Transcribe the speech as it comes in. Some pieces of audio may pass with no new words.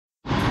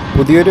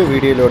പുതിയൊരു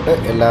വീഡിയോയിലോട്ട്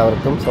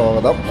എല്ലാവർക്കും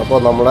സ്വാഗതം. അപ്പോൾ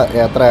നമ്മുടെ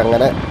യാത്ര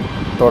അങ്ങനെ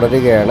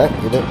തുടരുകയാണ്.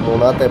 ഇത്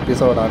മൂന്നാമത്തെ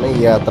എപ്പിസോഡാണ് ഈ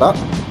യാത്ര.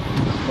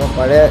 അപ്പോൾ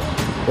പഴയ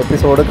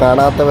എപ്പിസോഡ്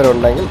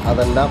കാണാത്തവരുണ്ടെങ്കിൽ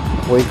അതെല്ലാം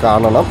പോയി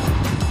കാണണം.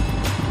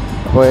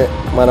 അപ്പോൾ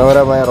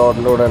മനോഹരമായ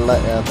റോഡിലൂടെയുള്ള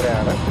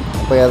യാത്രയാണ്.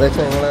 അപ്പോൾ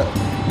ഏകദേശം ഞങ്ങൾ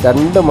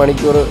 2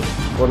 മണിക്കൂർ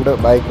കൊണ്ട്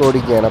ബൈക്ക്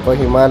ഓടിക്കുകയാണ്. അപ്പോൾ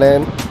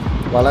ഹിമാലയൻ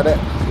വളരെ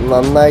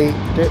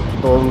നന്നായിട്ട്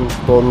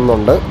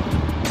തോന്നുന്നുണ്ട്.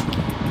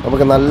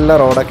 നമുക്ക് നല്ല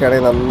റോഡൊക്കെ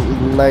ആണെങ്കിൽ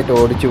നന്നായിട്ട്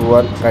ഓടിച്ചു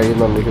പോകാൻ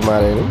കഴിയുന്നുണ്ട്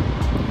ഹിമാലയനും.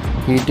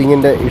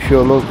 ഹീറ്റിങ്ങിൻ്റെ ഇഷ്യൂ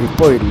ഒന്നും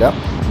ഇപ്പോൾ ഇല്ല.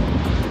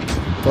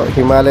 അപ്പോൾ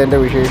ഹിമാലയൻ്റെ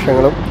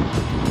വിശേഷങ്ങളും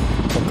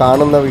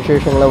കാണുന്ന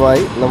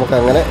വിശേഷങ്ങളുമായി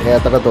നമുക്കങ്ങനെ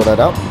യാത്ര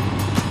തുടരാം.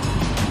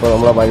 അപ്പോൾ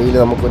നമ്മളെ വഴിയിൽ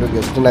നമുക്കൊരു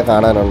ഗസ്റ്റിനെ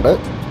കാണാനുണ്ട്.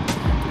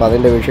 അപ്പോൾ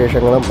അതിൻ്റെ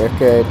വിശേഷങ്ങളും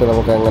ഒക്കെ ആയിട്ട്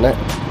നമുക്കങ്ങനെ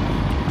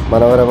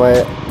മനോഹരമായ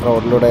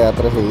റോഡിലൂടെ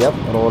യാത്ര ചെയ്യാം.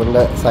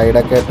 റോഡിൻ്റെ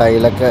സൈഡൊക്കെ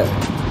ടൈലൊക്കെ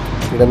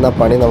ഇടുന്ന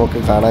പണി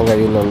നമുക്ക് കാണാൻ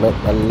കഴിയുന്നുണ്ട്.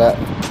 നല്ല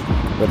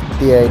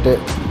വൃത്തിയായിട്ട്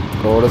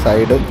റോഡ്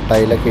സൈഡ്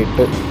ടൈലൊക്കെ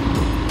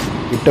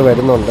ഇട്ട്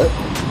വരുന്നുണ്ട്.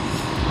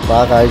 അപ്പോൾ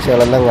ആ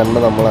കാഴ്ചകളെല്ലാം കണ്ട്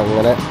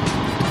നമ്മളങ്ങനെ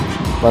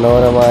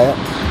മനോഹരമായ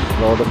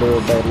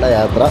റോഡിലൂടെയുള്ള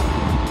യാത്ര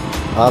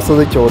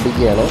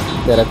ആസ്വദിച്ചോടിക്കുകയാണ്.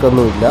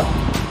 തിരക്കൊന്നുമില്ല.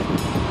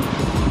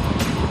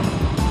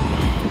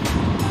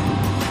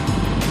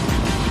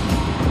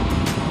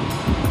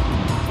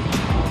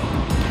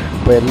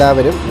 അപ്പോൾ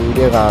എല്ലാവരും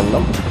വീഡിയോ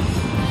കാണണം.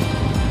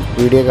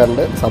 വീഡിയോ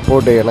കണ്ട്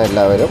സപ്പോർട്ട് ചെയ്യണം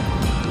എല്ലാവരും.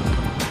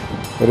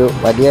 ഒരു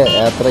വലിയ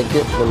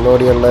യാത്രയ്ക്ക്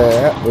മുന്നോടിയുള്ള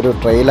ഒരു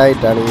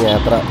ട്രെയിലായിട്ടാണ് ഈ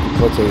യാത്ര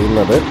ഇപ്പോൾ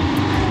ചെയ്യുന്നത്.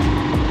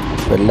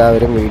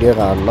 എല്ലാവരും വീഡിയോ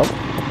കാണണം.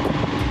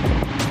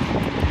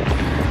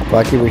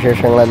 ബാക്കി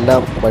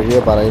വിശേഷങ്ങളെല്ലാം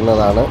വഴിയെ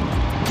പറയുന്നതാണ്.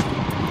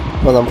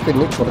 അപ്പോൾ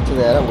നമുക്കിനി കുറച്ച്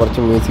നേരം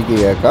കുറച്ച് മ്യൂസിക്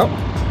കേൾക്കാം.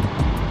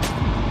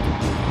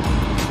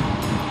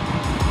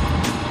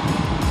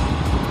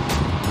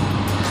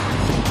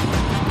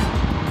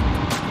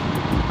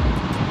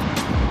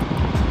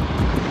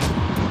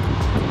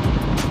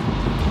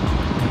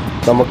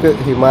 നമുക്ക്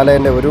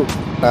ഹിമാലയൻ്റെ ഒരു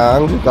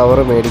ടാങ്ക് കവർ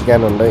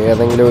മേടിക്കാനുണ്ട്.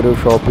 ഏതെങ്കിലും ഒരു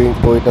ഷോപ്പിൽ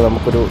പോയിട്ട്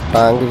നമുക്കൊരു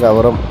ടാങ്ക്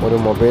കവറും ഒരു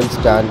മൊബൈൽ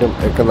സ്റ്റാൻഡും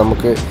ഒക്കെ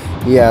നമുക്ക്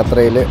ഈ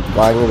യാത്രയിൽ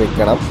വാങ്ങി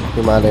വെക്കണം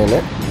ഹിമാലയന്.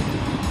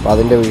 അപ്പോൾ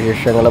അതിൻ്റെ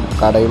വിശേഷങ്ങളും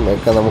കടയും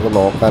ഒക്കെ നമുക്ക്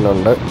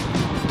നോക്കാനുണ്ട്.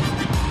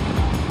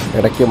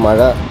 ഇടയ്ക്ക്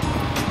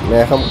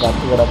മേഘം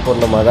കാത്തു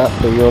കിടപ്പുണ്ട്. മഴ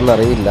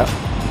പെയ്യുമെന്നറിയില്ല.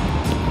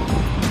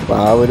 അപ്പോൾ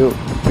ആ ഒരു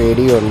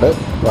പേടിയുണ്ട്.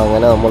 അപ്പോൾ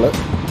അങ്ങനെ നമ്മൾ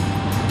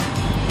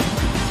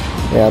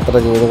യാത്ര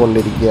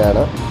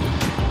ചെയ്തുകൊണ്ടിരിക്കുകയാണ്.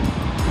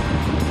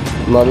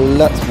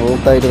 നല്ല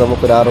സ്മൂത്തായിട്ട്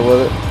നമുക്കൊരു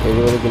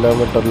 60-70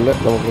 കിലോമീറ്ററിൽ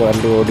നമുക്ക്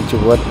വണ്ടി ഓടിച്ചു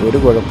പോകാൻ ഒരു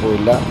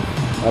കുഴപ്പമില്ല.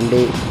 വണ്ടി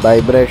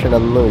വൈബ്രേഷൻ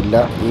ഒന്നുമില്ല.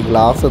 ഈ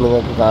ഗ്ലാസ്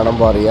നിങ്ങൾക്ക്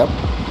കാണുമ്പോൾ അറിയാം.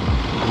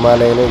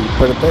 ഹിമാലയന്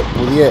ഇപ്പോഴത്തെ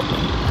പുതിയ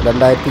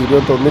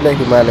 2021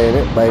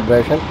 ഹിമാലയന്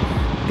വൈബ്രേഷൻ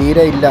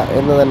തീരെ ഇല്ല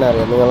എന്ന് തന്നെ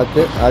അറിയാം.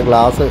 നിങ്ങൾക്ക് ആ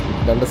ഗ്ലാസ്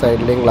 2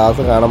 സൈഡിലെയും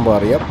ഗ്ലാസ് കാണുമ്പോൾ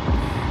അറിയാം.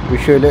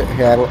 വിഷ്വൽ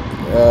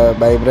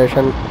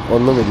വൈബ്രേഷൻ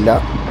ഒന്നുമില്ല.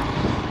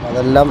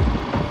 അതെല്ലാം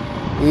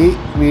ഈ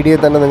വീഡിയോ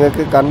തന്നെ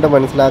നിങ്ങൾക്ക് കണ്ട്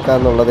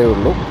മനസ്സിലാക്കാമെന്നുള്ളതേ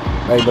ഉള്ളൂ.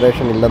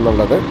 വൈബ്രേഷൻ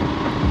ഇല്ലെന്നുള്ളത്.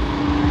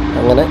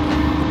 അങ്ങനെ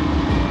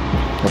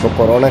അപ്പോൾ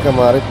കൊറോണയൊക്കെ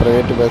മാറി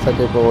പ്രൈവറ്റ്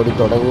ബസ്സൊക്കെ ഇപ്പോൾ ഓടി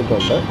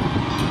തുടങ്ങിയിട്ടുണ്ട്.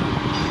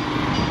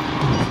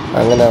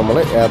 അങ്ങനെ നമ്മൾ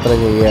യാത്ര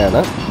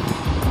ചെയ്യുകയാണ്.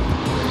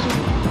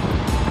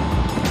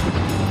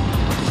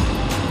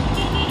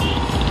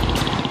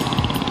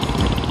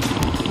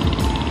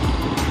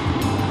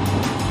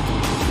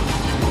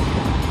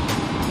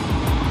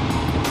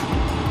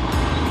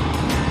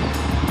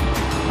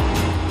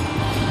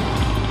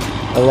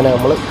 അങ്ങനെ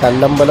നമ്മൾ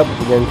കല്ലമ്പലം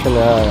ജംഗ്ഷൻ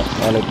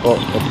ആണിപ്പോൾ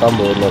എത്താൻ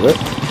പോകുന്നത്.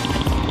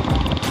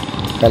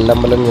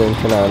 കല്ലമ്പലം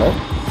ജംഗ്ഷനാണ്.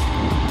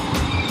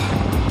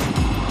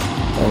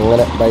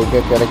 അങ്ങനെ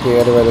ബൈക്കൊക്കെ ഇടയ്ക്ക്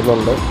കയറി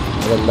വരുന്നുണ്ട്.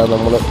 അതെല്ലാം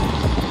നമ്മൾ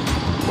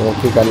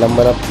നോക്കി.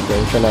 കല്ലമ്പലം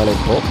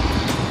ജംഗ്ഷനാണിപ്പോൾ.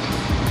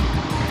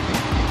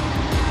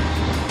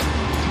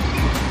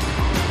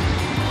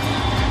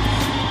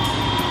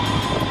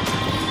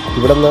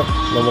 ഇവിടെ നിന്ന്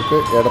നമുക്ക്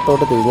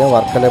ഇടത്തോട്ട് തിരിഞ്ഞാൽ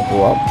വർക്കല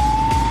പോവാം.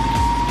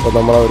 അപ്പോൾ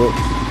നമ്മളൊരു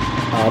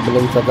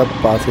ആംബുലൻസൊക്കെ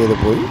പാസ് ചെയ്ത്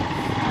പോയി.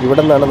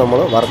 ഇവിടെ നിന്നാണ് നമ്മൾ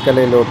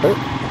വർക്കലയിലോട്ട്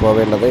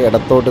പോവേണ്ടത്.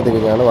 ഇടത്തോട്ട്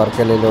തിരിഞ്ഞാണ്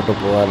വർക്കലയിലോട്ട്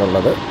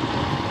പോകാനുള്ളത്.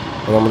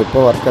 അപ്പോൾ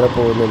നമ്മളിപ്പോൾ വർക്കല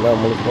പോകുന്നില്ല.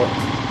 നമ്മളിപ്പോൾ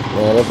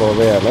നേരെ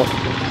പോവുകയാണ്.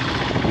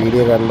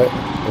 വീഡിയോ കണ്ട്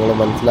നിങ്ങൾ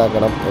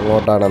മനസ്സിലാക്കണം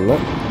എങ്ങോട്ടാണെന്ന്.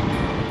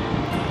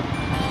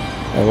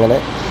 അങ്ങനെ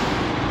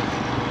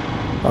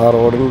ആ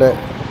റോഡിൻ്റെ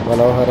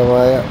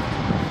മനോഹരമായ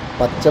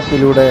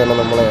പച്ചപ്പിലൂടെയാണ്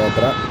നമ്മളെ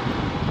യാത്ര.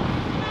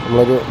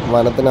 നമ്മളൊരു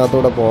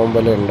വനത്തിനകത്തൂടെ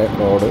പോകുമ്പോഴുണ്ട്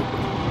റോഡ്.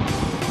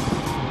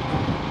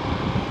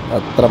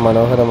 അത്ര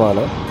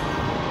മനോഹരമാണ്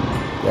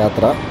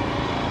യാത്ര.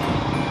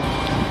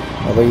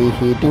 അപ്പോൾ ഈ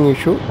ഹീറ്റിംഗ്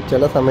ഇഷ്യൂ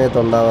ചില സമയത്ത്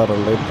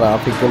ഉണ്ടാകാറുണ്ട്.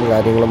 ട്രാഫിക്കും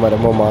കാര്യങ്ങളും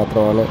വരുമ്പോൾ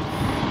മാത്രമാണ്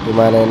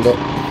ഹിമാലയൻ്റെ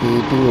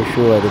ഹീറ്റിംഗ്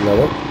ഇഷ്യൂ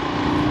വരുന്നത്.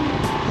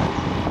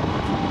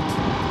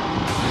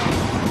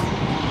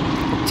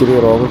 ഇച്ചിരി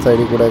റോങ്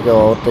സൈഡിൽ കൂടെയൊക്കെ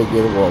ഓവർടേക്ക്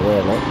ചെയ്ത്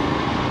പോവുകയാണ്.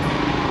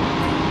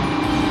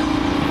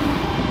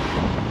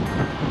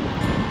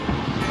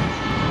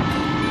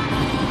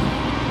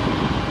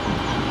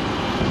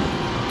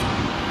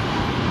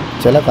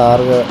 ചില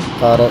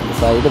കാറ്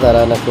സൈഡ്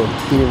തരാനൊക്കെ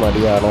ഒത്തിരി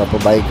മടിയാണ്. അപ്പോൾ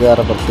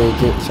ബൈക്കുകാരെ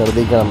പ്രത്യേകിച്ച്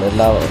ശ്രദ്ധിക്കണം.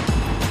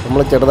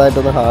 നമ്മൾ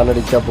ചെറുതായിട്ടൊന്ന്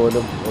ഹാർണടിച്ചാൽ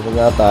പോലും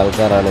ഒതുങ്ങാത്ത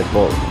ആൾക്കാരാണ്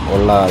ഇപ്പോൾ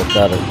ഉള്ള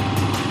ആൾക്കാർ.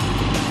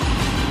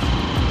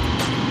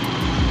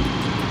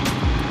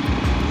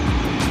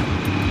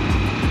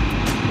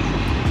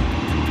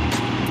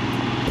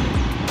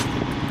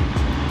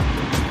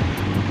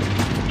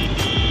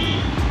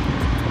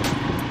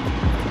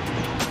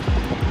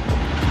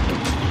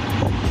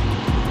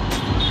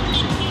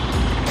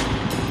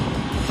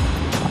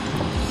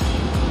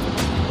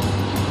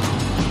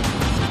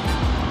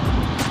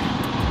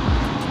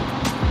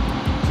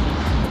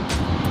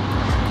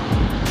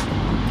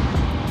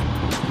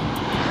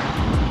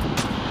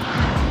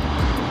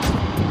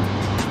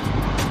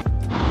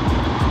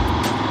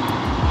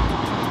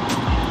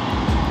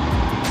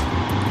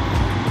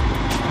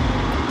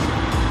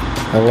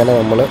 അങ്ങനെ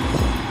നമ്മൾ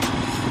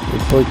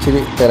ഇപ്പോൾ ഇച്ചിരി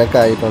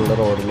തിരക്കായിട്ടുണ്ട്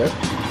റോഡിൽ.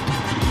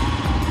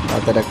 ആ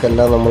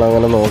തിരക്കെല്ലാം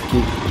നമ്മളങ്ങനെ നോക്കി,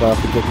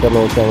 ട്രാഫിക്കൊക്കെ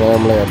നോക്കി അങ്ങനെ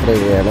നമ്മൾ യാത്ര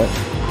ചെയ്യുകയാണ്.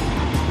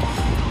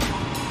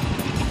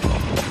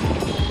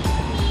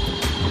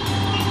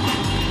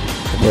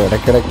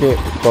 ഇടയ്ക്കിടയ്ക്ക്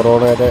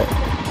കൊറോണയുടെ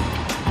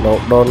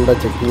ലോക്ക്ഡൗണിൻ്റെ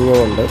ചെക്കിങ്ങും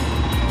ഉണ്ട്.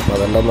 അപ്പോൾ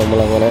അതെല്ലാം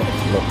നമ്മളങ്ങനെ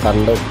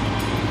കണ്ട്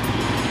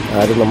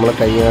ആരും നമ്മളെ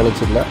കൈ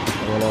കാണിച്ചില്ല.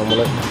 അങ്ങനെ നമ്മൾ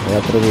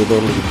യാത്ര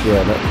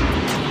ചെയ്തുകൊണ്ടിരിക്കുകയാണ്.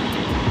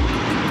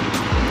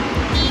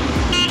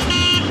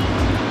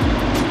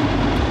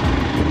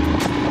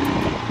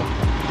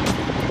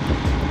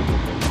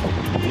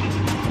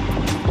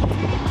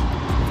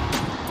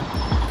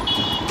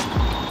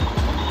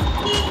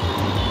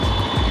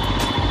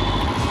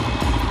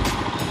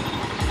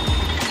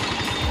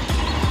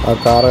 ആ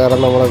കാറുകാരൻ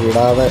നമ്മളെ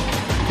വിടാതെ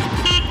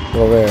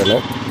പോവുകയാണ്.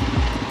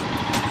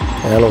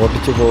 അയാൾ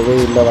ഓടിച്ച്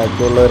പോവുകയില്ല,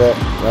 ബാക്കിയുള്ളവരെ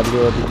വണ്ടി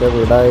ഓടിക്കാൻ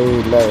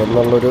വിടായില്ല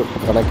എന്നുള്ളൊരു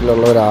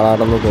കണക്കിലുള്ള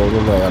ഒരാളാണെന്ന്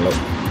തോന്നുന്നു. അയാൾ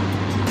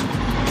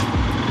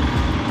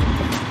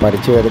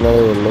പഠിച്ചു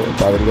വരുന്നതേ ഉള്ളൂ.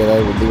 അപ്പോൾ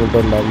അതിൻ്റേതായ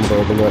ബുദ്ധിമുട്ടുണ്ടാകും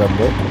റോഡിൽ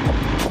വരുമ്പോൾ.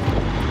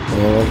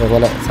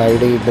 ഞങ്ങൾക്കങ്ങനെ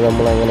സൈഡ് ഇട്ട്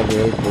നമ്മളങ്ങനെ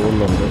കയറി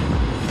പോകുന്നുണ്ട്.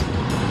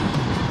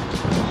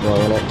 അപ്പോൾ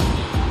അങ്ങനെ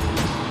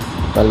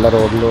നല്ല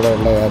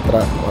റോഡിലൂടെയുള്ള യാത്ര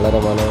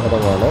വളരെ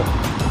മനോഹരമാണ്.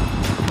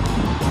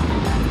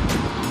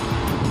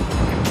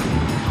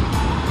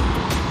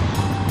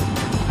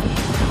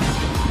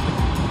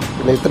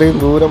 പിന്നെ ഇത്രയും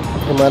ദൂരം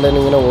ഹിമാലയൻ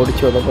ഇങ്ങനെ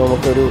ഓടിച്ചു വന്നപ്പോൾ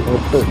നമുക്കൊരു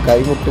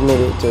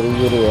കൈമുട്ടിനൊരു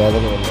ചെറിയൊരു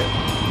വേദനയുണ്ട്.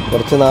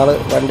 കുറച്ച് നാൾ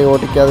വണ്ടി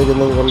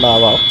ഓടിക്കാതിരുന്നത്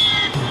കൊണ്ടാവാം.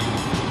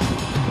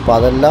 അപ്പോൾ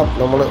അതെല്ലാം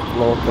നമ്മൾ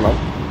നോക്കണം.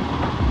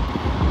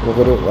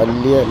 നമുക്കൊരു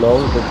വലിയ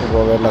ലോങ് ട്രിപ്പ്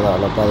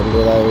പോകേണ്ടതാണ്. അപ്പോൾ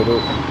അതിൻ്റേതായൊരു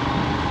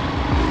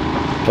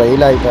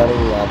ട്രെയിലായിട്ടാണ്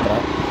ഈ യാത്ര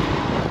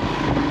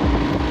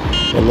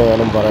എന്ന്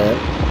വേണം പറയാൻ.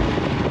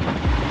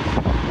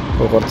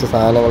 അപ്പോൾ കുറച്ച്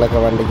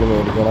സാധനങ്ങളൊക്കെ വണ്ടിക്ക്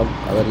മേടിക്കണം.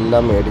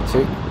 അതെല്ലാം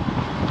മേടിച്ച്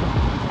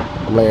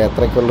നമ്മളെ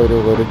യാത്രയ്ക്കുള്ളൊരു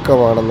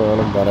ഒരുക്കമാണെന്ന്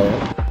വേണം പറയാൻ.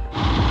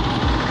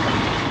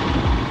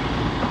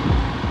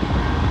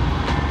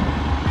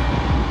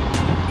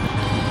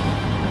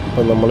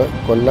 അപ്പോൾ നമ്മൾ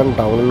കൊല്ലം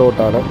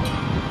ടൗണിലോട്ടാണ്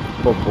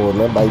ഇപ്പോൾ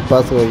പോകുന്നത്.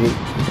 ബൈപ്പാസ് വഴി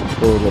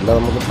പോകുന്നില്ല.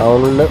 നമുക്ക്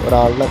ടൗണിൽ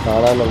ഒരാളിനെ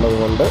കാണാനുള്ളത്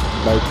കൊണ്ട്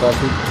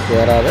ബൈപ്പാസിൽ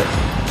കയറാതെ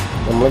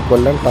നമ്മൾ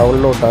കൊല്ലം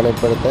ടൗണിലോട്ടാണ്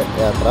ഇപ്പോഴത്തെ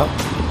യാത്ര.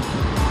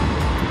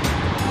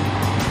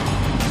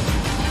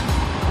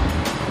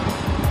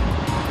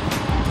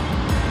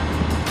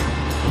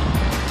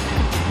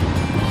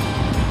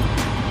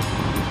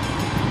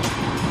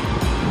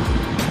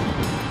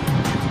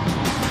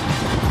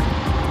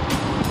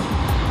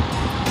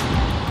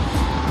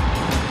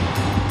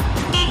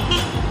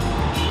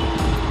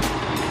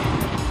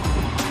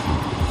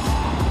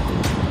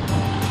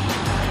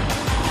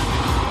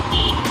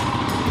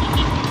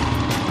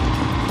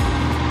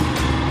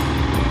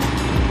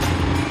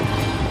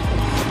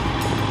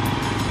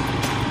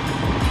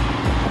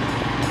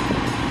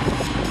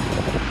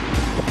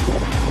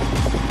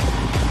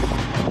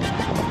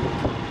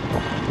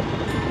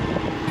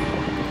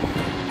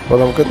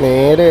 അപ്പോൾ നമുക്ക്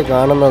നേരെ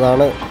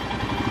കാണുന്നതാണ്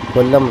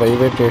കൊല്ലം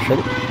റെയിൽവേ സ്റ്റേഷൻ.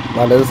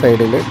 വലത്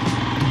സൈഡിൽ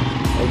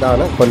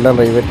ഇതാണ് കൊല്ലം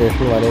റെയിൽവേ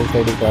സ്റ്റേഷൻ. വലത്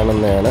സൈഡിൽ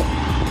കാണുന്നതാണ്.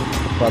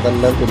 അപ്പോൾ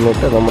അതെല്ലാം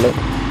പിന്നിട്ട് നമ്മൾ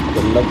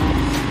കൊല്ലം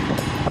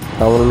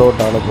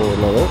ടൗണിലോട്ടാണ്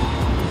പോകുന്നത്.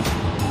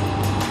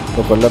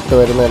 ഇപ്പോൾ കൊല്ലത്ത്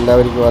വരുന്ന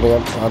എല്ലാവർക്കും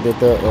അറിയാം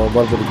ആദ്യത്തെ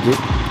ഓവർ ബ്രിഡ്ജ്.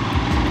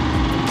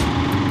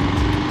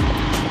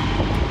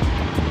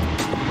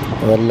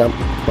 അതെല്ലാം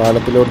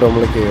പാലത്തിലോട്ട്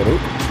നമ്മൾ കയറി.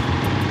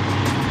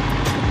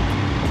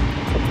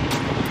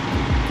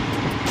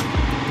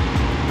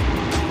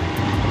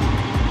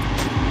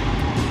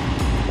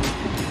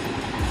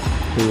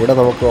 ഇവിടെ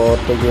നമുക്ക്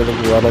ഓവർടേക്ക് ചെയ്ത്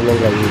പോകാനൊന്നും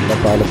കഴിയില്ല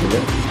പാലത്തിൽ.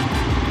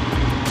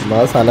 ആ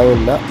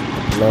സ്ഥലമില്ല.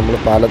 നമ്മൾ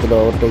പാലത്തിൽ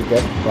ഓവർടേക്ക്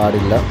ചെയ്യാൻ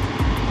പാടില്ല.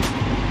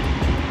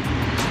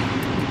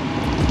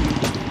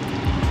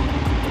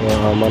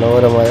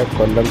 മനോഹരമായ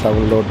കൊല്ലം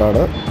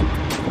ടൗണിലോട്ടാണ്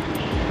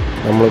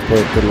നമ്മളിപ്പോൾ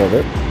എത്തുന്നത്.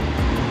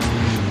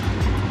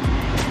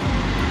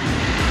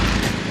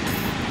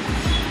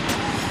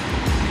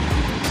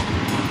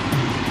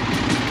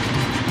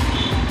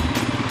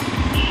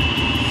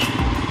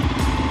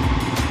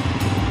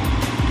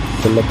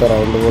 കൊല്ലത്തെ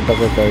റൗണ്ട്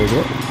ബോട്ടൊക്കെ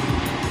കഴിഞ്ഞ്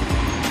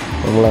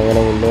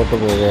നമ്മളങ്ങനെ മുന്നോട്ട്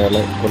പോവുകയാണ്.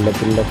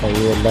 കൊല്ലത്തിൻ്റെ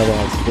ഭംഗിയെല്ലാം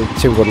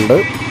ആസ്വദിച്ചുകൊണ്ട്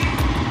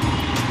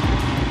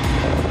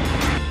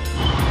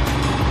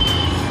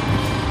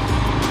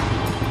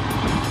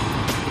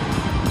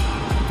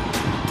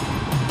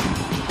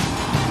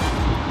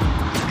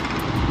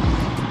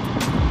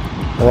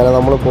അങ്ങനെ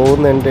നമ്മൾ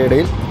പോകുന്നതിൻ്റെ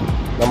ഇടയിൽ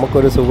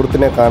നമുക്കൊരു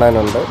സുഹൃത്തിനെ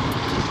കാണാനുണ്ട്.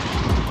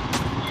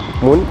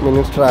 മുൻ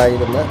മിനിസ്റ്റർ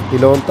ആയിരുന്ന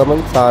തിലോത്തമൻ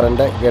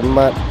സാറിൻ്റെ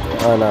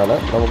ഗൺമാനാണ്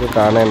നമുക്ക്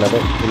കാണേണ്ടത്.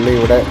 പുള്ളി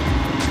ഇവിടെ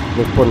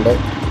നിൽപ്പുണ്ട്.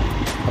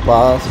 അപ്പോൾ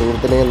ആ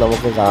സുഹൃത്തിനെയും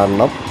നമുക്ക്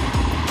കാണണം.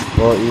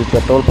 അപ്പോൾ ഈ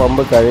പെട്രോൾ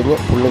പമ്പ് കഴിഞ്ഞ്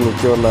പുള്ളി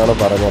നിൽക്കുമെന്നാണ്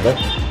പറഞ്ഞത്.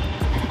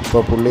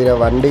 അപ്പോൾ പുള്ളിയുടെ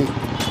വണ്ടി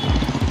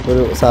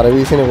ഒരു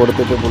സർവീസിന്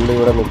കൊടുത്തിട്ട് പുള്ളി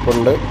ഇവിടെ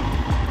നിൽപ്പുണ്ട്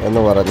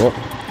എന്ന് പറഞ്ഞു.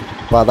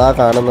 അപ്പോൾ അതാ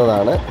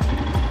കാണുന്നതാണ്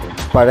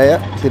പഴയ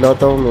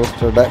തിലോത്തമൻ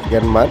മിനിസ്റ്ററുടെ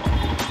ഗൺമാൻ.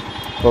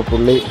 അപ്പോൾ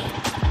പുള്ളി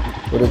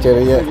ഒരു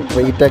ചെറിയ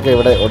ട്രീറ്റൊക്കെ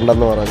ഇവിടെ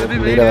ഉണ്ടെന്ന് പറഞ്ഞു.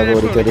 പുള്ളിയുടെ വക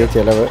ഒരു ചെറിയ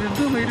ചിലവ്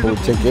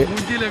ഉച്ചയ്ക്ക്.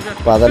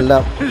 അപ്പോൾ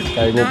അതെല്ലാം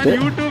കഴിഞ്ഞിട്ട്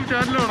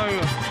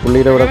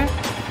പുള്ളിയുടെ ഇവിടെ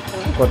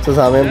കുറച്ച്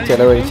സമയം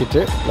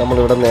ചിലവഴിച്ചിട്ട്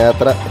നമ്മളിവിടെ നിന്ന്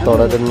യാത്ര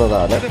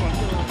തുടരുന്നതാണ്.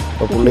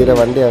 അപ്പോൾ പുള്ളിയുടെ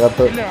വണ്ടി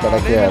അകത്ത്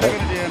കിടക്കുകയാണ്.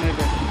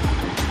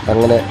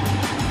 അങ്ങനെ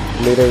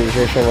പുള്ളിയുടെ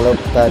വിശേഷങ്ങളും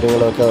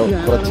കാര്യങ്ങളുമൊക്കെ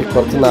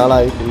കുറച്ച്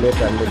നാളായി പുള്ളിയെ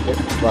കണ്ടിട്ട്.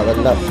 അപ്പോൾ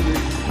അതെല്ലാം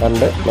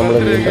കണ്ട് നമ്മൾ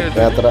വീണ്ടും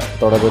യാത്ര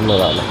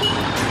തുടരുന്നതാണ്.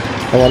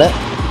 അങ്ങനെ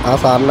ആ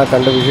സാറിനെ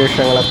കണ്ട്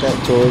വിശേഷങ്ങളൊക്കെ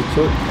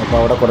ചോദിച്ചു. അപ്പോൾ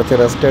അവിടെ കുറച്ച്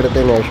റെസ്റ്റ്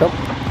എടുത്തതിന് ശേഷം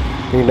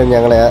വീണ്ടും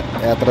ഞങ്ങൾ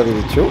യാത്ര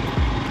തിരിച്ചു.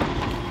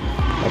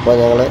 അപ്പോൾ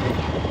ഞങ്ങൾ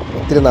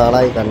ഒത്തിരി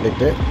നാളായി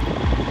കണ്ടിട്ട്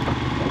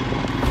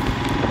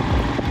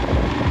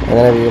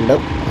അങ്ങനെ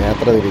വീണ്ടും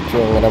യാത്ര തിരിച്ചു.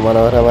 അങ്ങനെ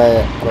മനോഹരമായ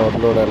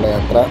റോഡിലൂടെയുള്ള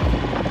യാത്ര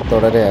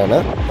തുടരുകയാണ്.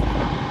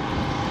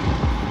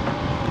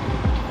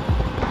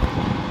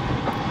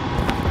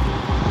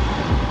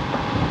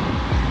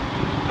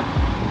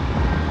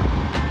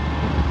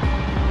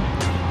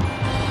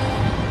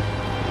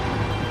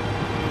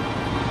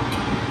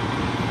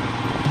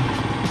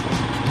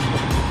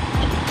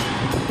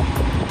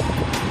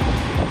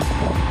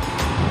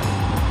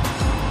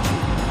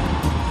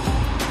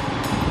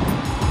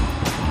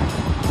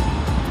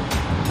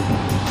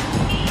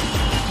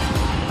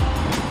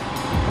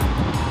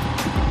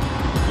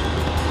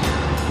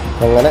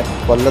 അങ്ങനെ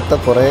കൊല്ലത്തെ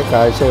കുറേ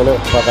കാഴ്ചകൾ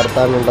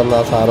പകർത്താനുണ്ടെന്ന്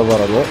ആ സാറ്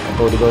പറഞ്ഞു.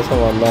 അപ്പോൾ ഒരു ദിവസം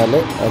വന്നാൽ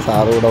ആ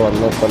സാറ് കൂടെ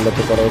വന്ന്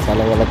കൊല്ലത്ത് കുറേ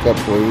സ്ഥലങ്ങളൊക്കെ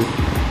പോയി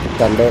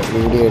കണ്ട്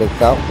വീഡിയോ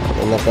എടുക്കാം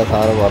എന്നൊക്കെ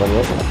സാറ്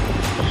പറഞ്ഞു.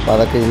 അപ്പോൾ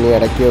അതൊക്കെ ഇനി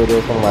ഇടയ്ക്ക് ഒരു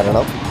ദിവസം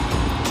വരണം.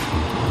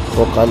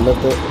 അപ്പോൾ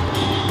കൊല്ലത്ത്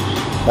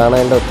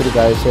കാണേണ്ട ഒത്തിരി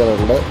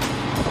കാഴ്ചകളുണ്ട്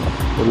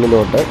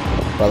ഉള്ളിലോട്ട്.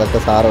 അപ്പോൾ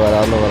അതൊക്കെ സാറ്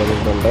വരാമെന്ന്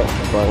പറഞ്ഞിട്ടുണ്ട്.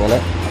 അപ്പോൾ അങ്ങനെ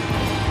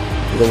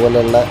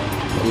ഇതുപോലെയുള്ള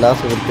എല്ലാ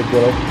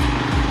സുഹൃത്തുക്കളും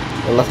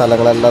ഉള്ള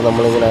സ്ഥലങ്ങളെല്ലാം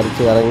നമ്മളിങ്ങനെ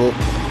അടിച്ച് ഇറങ്ങി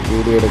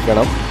വീഡിയോ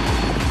എടുക്കണം.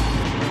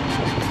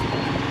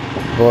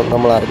 അപ്പോൾ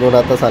നമ്മൾ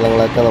അറിഞ്ഞുകൂടാത്ത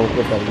സ്ഥലങ്ങളൊക്കെ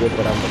നമുക്ക്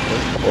പരിചയപ്പെടാൻ പറ്റും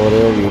ഓരോ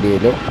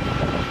വീഡിയോയിലും.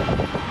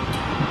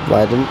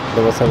 വരും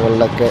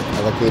ദിവസങ്ങളിലൊക്കെ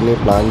അതൊക്കെ ഇനി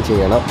പ്ലാൻ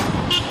ചെയ്യണം.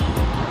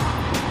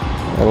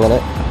 അങ്ങനെ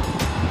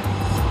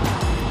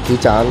ഈ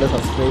ചാനൽ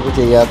സബ്സ്ക്രൈബ്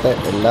ചെയ്യാത്ത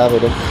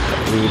എല്ലാവരും,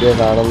 വീഡിയോ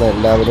കാണുന്ന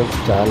എല്ലാവരും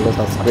ചാനൽ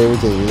സബ്സ്ക്രൈബ്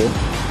ചെയ്യുകയും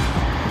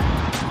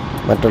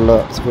മറ്റുള്ള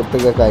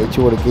സുഹൃത്തുക്കൾക്ക് അയച്ചു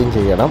കൊടുക്കുകയും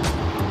ചെയ്യണം.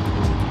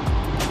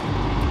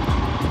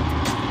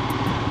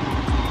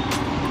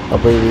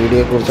 അപ്പോൾ ഈ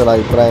വീഡിയോയെക്കുറിച്ചുള്ള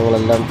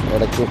അഭിപ്രായങ്ങളെല്ലാം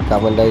ഇടയ്ക്ക്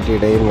കമൻ്റായിട്ട്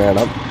ഇടുകയും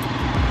വേണം.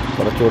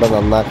 കുറച്ചുകൂടെ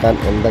നന്നാക്കാൻ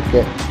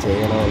എന്തൊക്കെ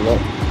ചെയ്യണമെന്ന്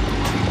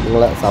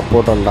നിങ്ങളെ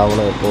സപ്പോർട്ട്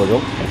ഉണ്ടാവണം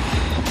എപ്പോഴും.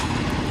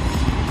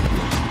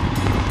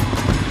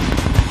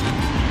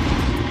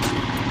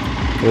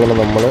 ഇങ്ങനെ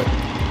നമ്മൾ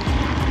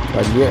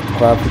വലിയ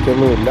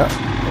ട്രാഫിക്കൊന്നുമില്ല.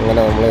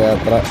 അങ്ങനെ നമ്മൾ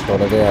യാത്ര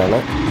തുടരുകയാണ്.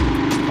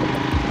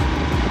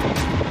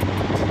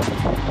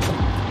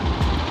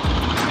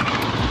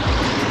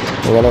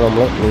 അങ്ങനെ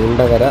നമ്മൾ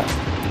നീണ്ടകര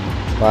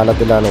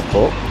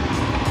പാലത്തിലാണിപ്പോൾ.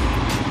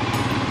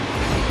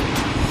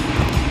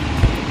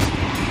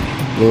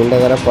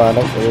 നീണ്ടകര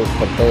പാലം ഒരു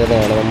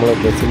പ്രത്യേകതയാണ്. നമ്മൾ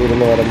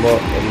ബസ്സിലിരുന്ന് വരുമ്പോൾ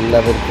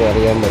എല്ലാവർക്കും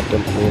അറിയാൻ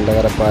പറ്റും.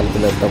 നീണ്ടകര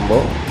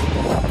പാലത്തിലെത്തുമ്പോൾ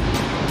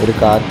ഒരു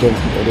കാറ്റും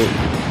ഒരു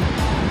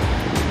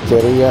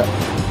ചെറിയ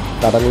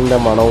കടലിൻ്റെ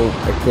മണവും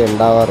ഒക്കെ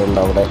ഉണ്ടാവാറുണ്ട്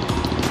അവിടെ.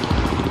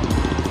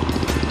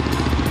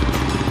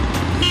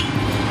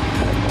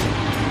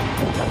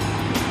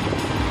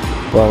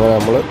 അപ്പോൾ അങ്ങനെ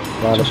നമ്മൾ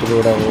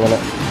പാലത്തിലൂടെ അങ്ങനെ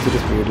ഇച്ചിരി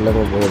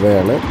സ്പീഡിലങ്ങ്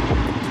പോവുകയാണ്.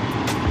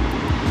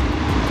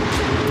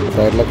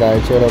 സൈഡിലെ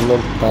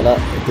കാഴ്ചകളൊന്നും തല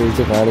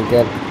തിരിച്ച്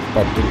കാണിക്കാൻ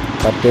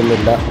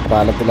പറ്റുന്നില്ല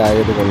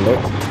പാലത്തിലായതുകൊണ്ട്.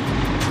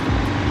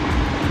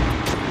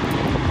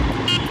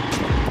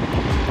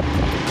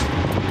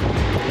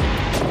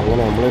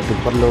 അങ്ങനെ നമ്മൾ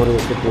ടിപ്പർ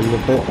ലോറിയൊക്കെ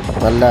തിന്നിട്ട്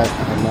നല്ല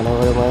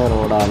മനോഹരമായ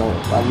റോഡാണ്.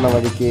 വന്ന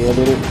വഴിക്ക്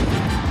ഏതൊരു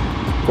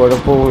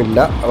കുഴപ്പവുമില്ല.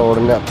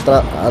 റോഡിന് അത്ര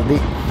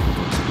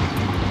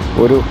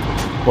ഒരു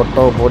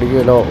പൊട്ടോ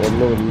പൊടികളോ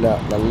ഒന്നുമില്ല.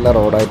 നല്ല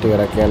റോഡായിട്ട്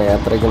കിടക്കുകയാണ്.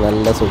 യാത്രയ്ക്ക്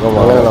നല്ല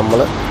സുഖമാണ്. അങ്ങനെ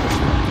നമ്മൾ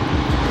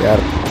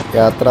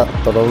യാത്ര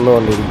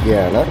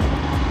തുടർന്നുകൊണ്ടിരിക്കുകയാണ്.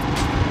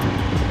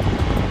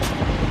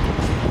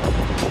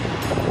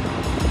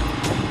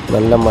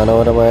 നല്ല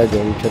മനോഹരമായ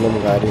ജംഗ്ഷനും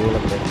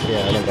കാര്യങ്ങളും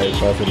ഒക്കെയാണ്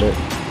ബൈപ്പാസിൽ.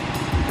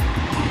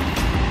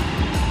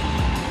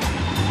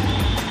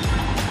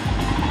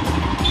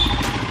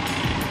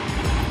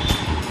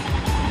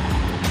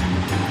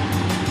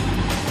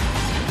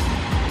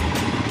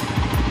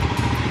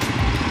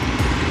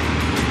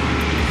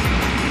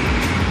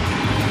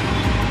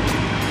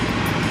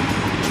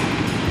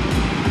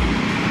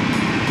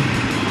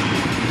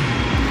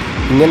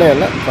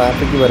 ഇങ്ങനെയുള്ള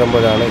ട്രാഫിക്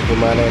വരുമ്പോഴാണ്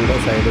ഹിമാലയൻ്റെ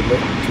സൈഡിൽ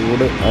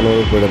ചൂട്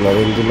അനുഭവപ്പെടുന്നത്.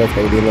 എഞ്ചിൻ്റെ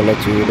സൈഡിൽ നിന്നുള്ള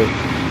ചൂട്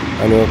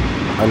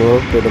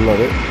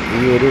അനുഭവപ്പെടുന്നത്.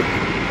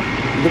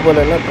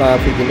 ഇതുപോലെയുള്ള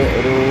ട്രാഫിക്കിൽ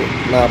ഒരു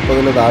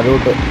 40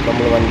 താഴോട്ട്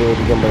നമ്മൾ വണ്ടി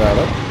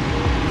ഓടിക്കുമ്പോഴാണ്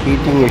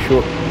ഹീറ്റിംഗ് ഇഷ്യൂ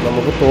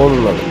നമുക്ക്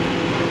തോന്നുന്നത്.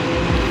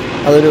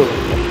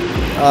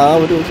 ആ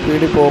ഒരു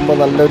സ്പീഡിൽ പോകുമ്പോൾ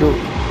നല്ലൊരു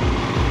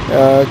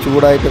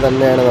ചൂടായിട്ട്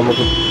തന്നെയാണ്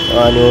നമുക്ക്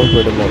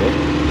അനുഭവപ്പെടുന്നത്.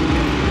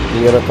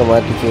 ഗിയറൊക്കെ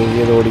മാറ്റി ചേഞ്ച്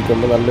ചെയ്ത്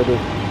ഓടിക്കുമ്പോൾ നല്ലൊരു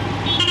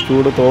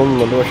ചൂട്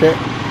തോന്നുന്നുണ്ട്. പക്ഷേ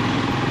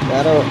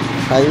വേറെ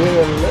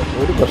ഹൈവേകളിൽ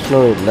ഒരു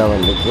പ്രശ്നവുമില്ല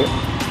വണ്ടിക്ക്.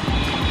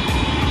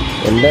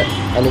 എൻ്റെ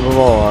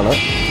അനുഭവമാണ്.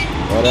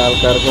 ഓരോ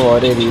ആൾക്കാർക്കും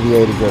ഓരോ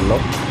രീതിയായിരിക്കുമല്ലോ.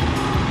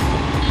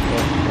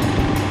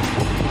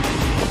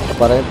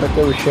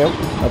 പറയത്തക്ക വിഷയം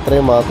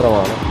അത്രയും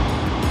മാത്രമാണ്.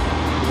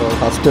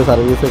 ഫസ്റ്റ്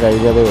സർവീസ്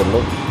കഴിഞ്ഞതേ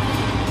ഉള്ളൂ.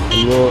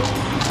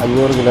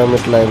 500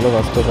 കിലോമീറ്ററിലായിരുന്നു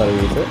ഫസ്റ്റ്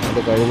സർവീസ്. അത്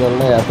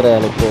കഴിഞ്ഞുള്ള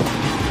യാത്രയാണിപ്പോൾ.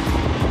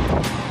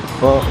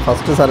 അപ്പോൾ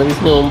ഫസ്റ്റ്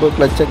സർവീസിന് മുമ്പ്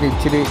ക്ലച്ചൊക്കെ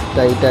ഇച്ചിരി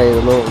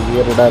ടൈറ്റായിരുന്നു,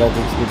 ഗിയർ ഇടാനൊക്കെ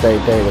ഇച്ചിരി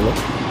ടൈറ്റായിരുന്നു.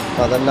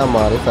 അപ്പോൾ അതെല്ലാം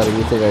മാറി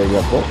സർവീസ്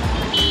കഴിഞ്ഞപ്പോൾ.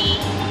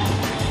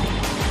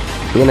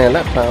 ഇങ്ങനെയുള്ള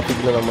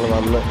ട്രാഫിക്കിൽ നമ്മൾ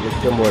വന്ന്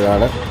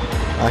നിൽക്കുമ്പോഴാണ്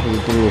ആ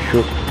ഹീറ്റിംഗ്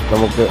ഇഷ്യൂ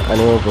നമുക്ക്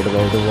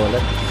അനുഭവപ്പെടുന്നത്. ഇതുപോലെ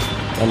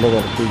വണ്ടി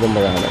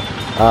നിർത്തിക്കുമ്പോഴാണ്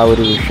ആ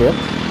ഒരു വിഷയം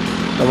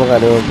നമുക്ക്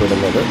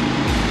അനുഭവപ്പെടുന്നത്.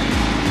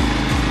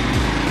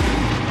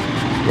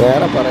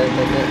 വേറെ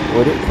പറയുന്നതിന്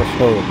ഒരു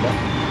പ്രശ്നവുമില്ല.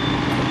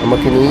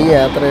 നമുക്കിനി ഈ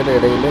യാത്രയുടെ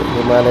ഇടയിൽ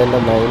ഹിമാലയൻ്റെ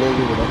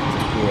മൈലേജ് കൂടെ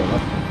ചെക്ക്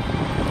ചെയ്യണം.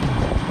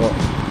 അപ്പോൾ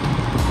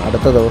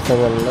അടുത്ത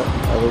ദിവസങ്ങളിൽ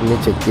അതൊന്ന്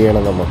ചെക്ക്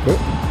ചെയ്യണം. നമുക്ക്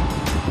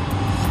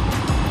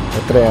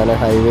എത്രയാണ്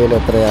ഹൈവേയിൽ,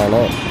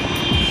 എത്രയാണ്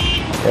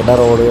ഇട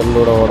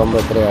റോഡുകളിലൂടെ ഓടുമ്പോൾ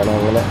എത്രയാണ്,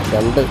 അങ്ങനെ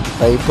 2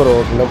 ടൈപ്പ്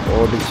റോഡിലും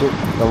ഓടിച്ച്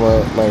നമ്മൾ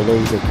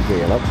മൈലേജ് ചെക്ക്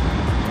ചെയ്യണം.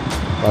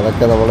 അപ്പോൾ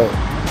അതൊക്കെ നമ്മൾ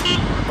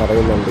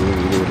പറയുന്നുണ്ട് ഈ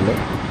വീഡിയോയിൽ.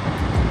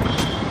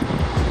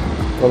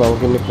 അപ്പോൾ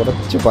നമുക്കിനി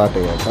കുറച്ച് പാട്ട്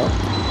കേൾക്കാം.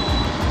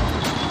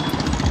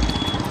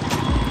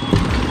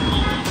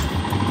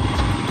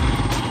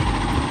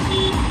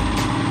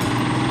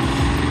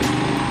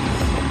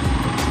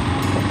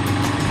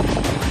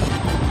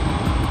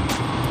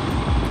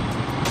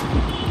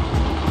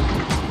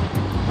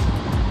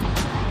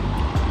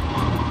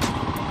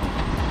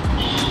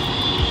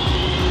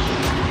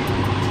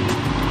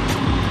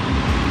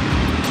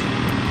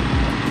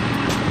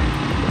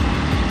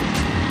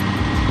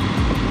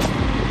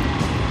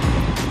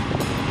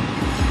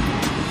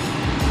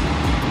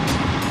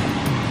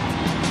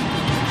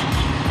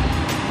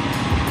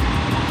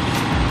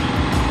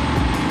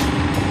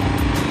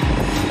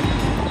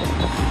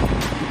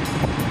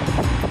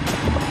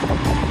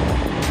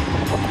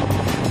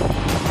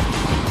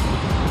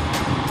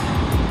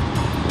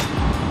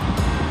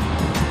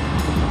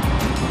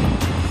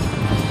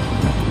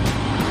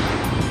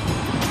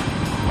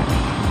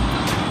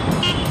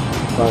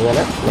 അപ്പോൾ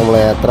അങ്ങനെ നമ്മൾ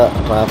യാത്ര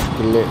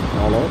ട്രാഫിക്കിൽ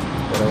ആണ്.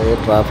 കുറേ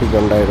ട്രാഫിക്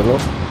ഉണ്ടായിരുന്നു.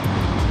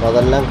 അപ്പോൾ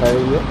അതെല്ലാം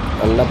കഴിഞ്ഞ്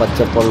നല്ല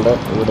പച്ചപ്പുണ്ട്.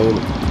 ഇവിടെയും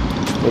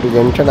ഒരു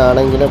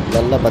ജംഗ്ഷനാണെങ്കിലും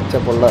നല്ല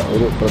പച്ചപ്പുള്ള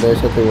ഒരു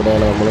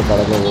പ്രദേശത്തിലൂടെയാണ് നമ്മൾ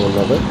കടന്നു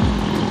പോകുന്നത്.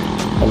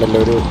 നല്ല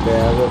ഒരു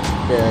ബാഗ്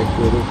ഒക്കെ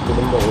ആക്കി ഒരു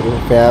കുടുംബം, ഒരു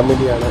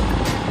ഫാമിലിയാണ്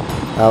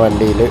ആ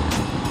വണ്ടിയിൽ.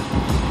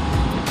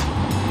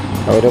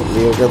 അവരും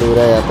ദീർഘദൂര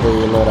യാത്ര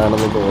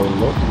ചെയ്യുന്നവരാണെന്ന്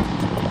തോന്നുന്നു.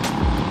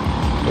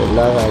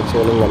 എല്ലാ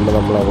കാഴ്ചകളും കണ്ട്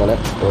നമ്മളങ്ങനെ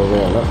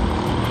പോവുകയാണ്.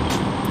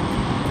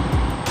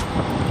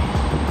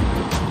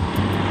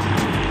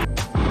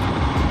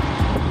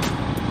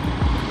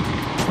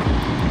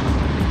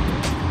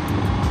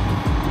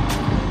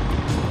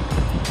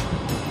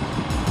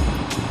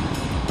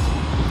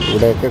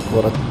 ഇവിടെയൊക്കെ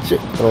കുറച്ച്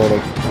റോഡ്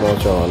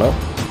മോശമാണ്.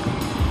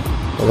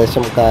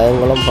 ഏകദേശം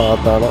കായംകുളം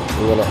ഭാഗത്താണ്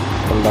ഇങ്ങനെ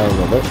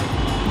ഉണ്ടാകുന്നത്.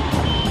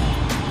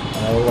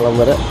 കായംകുളം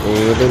വരെ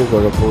ഏതൊരു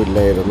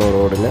കുഴപ്പമില്ലായിരുന്നു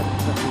റോഡിന്.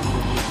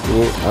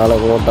 ഈ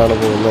ആളെങ്ങോട്ടാണ്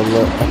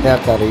പോകുന്നതെന്ന്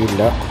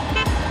അയാൾക്കറിയില്ല.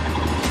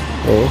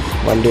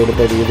 വണ്ടി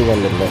എടുത്ത രീതി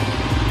കണ്ടില്ലേ.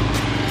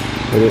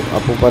 ഒരു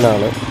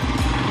അപ്പൂപ്പനാണ്,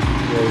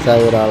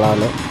 വയസ്സായ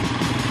ഒരാളാണ്.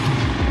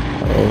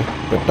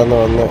 പെട്ടെന്ന്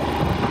വന്ന്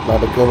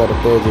നടുക്ക്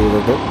നിർത്തുകയാണ്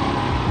ചെയ്തത്.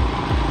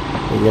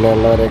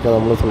 ഇങ്ങനെയുള്ളവരെയൊക്കെ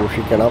നമ്മൾ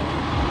സൂക്ഷിക്കണം.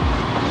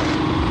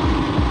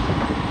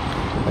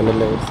 അതിൻ്റെ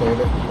ലെഫ്റ്റ്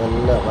സൈഡ്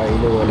നല്ല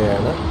വയൽ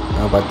പോലെയാണ്.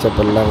 ആ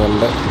പച്ചപ്പെല്ലാം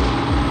കണ്ട്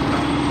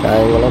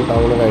കായംകുളം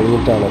ടൗൺ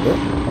കഴിഞ്ഞിട്ടാണത്.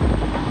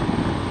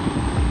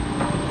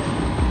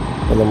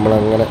 അപ്പോൾ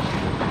നമ്മളങ്ങനെ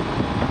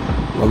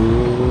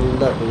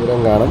നല്ല ദൂരം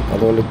കാണും.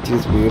 അതുകൊണ്ട്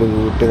ഇച്ചിരി സ്പീഡ്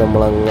കൂട്ടി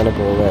നമ്മളങ്ങനെ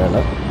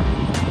പോവുകയാണ്.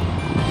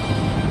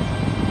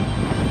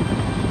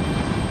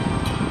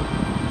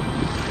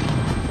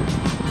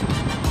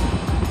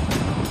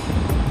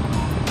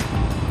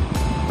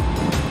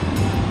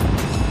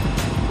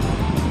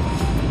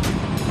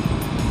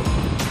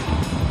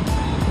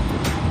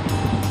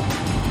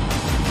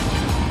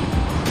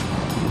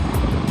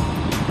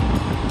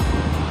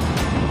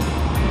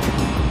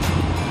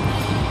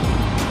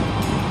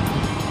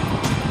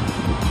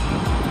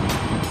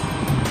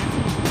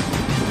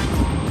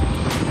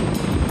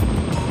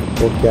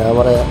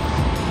 ക്യാമറ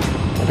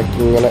ഇടയ്ക്ക്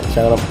ഇങ്ങനെ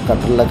ശകലം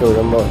കട്ടലിലൊക്കെ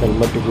വീഴുമ്പോൾ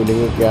ഹെൽമെറ്റ്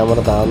കുലുങ്ങി ക്യാമറ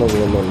താഴ്ന്നു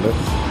പോകുന്നുണ്ട്.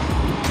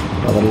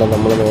 അതെല്ലാം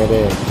നമ്മൾ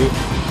നേരെയാക്കി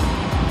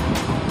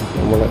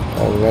നമ്മൾ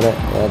അങ്ങനെ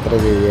യാത്ര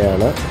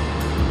ചെയ്യുകയാണ്.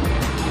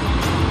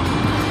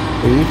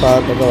 ഈ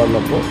ഭാഗത്തൊക്കെ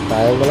വന്നപ്പോൾ,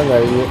 കായംകുളം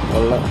കഴിഞ്ഞ്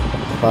ഉള്ള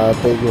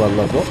ഭാഗത്തേക്ക്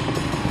വന്നപ്പോൾ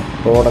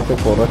റോഡൊക്കെ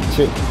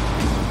കുറച്ച്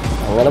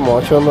അങ്ങനെ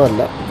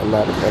മോശമൊന്നുമല്ല.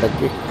 എന്നാലും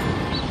ഇടയ്ക്ക്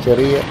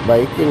ചെറിയ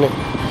ബൈക്കിന്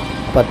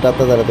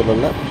പറ്റാത്ത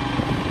തരത്തിലുള്ള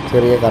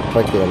ചെറിയ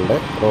കട്ടറൊക്കെ ഉണ്ട്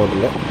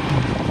റോഡിൽ.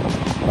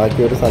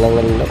 ബാക്കി ഒരു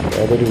സ്ഥലങ്ങളിലും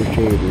ഏതൊരു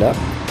വിഷയമില്ല.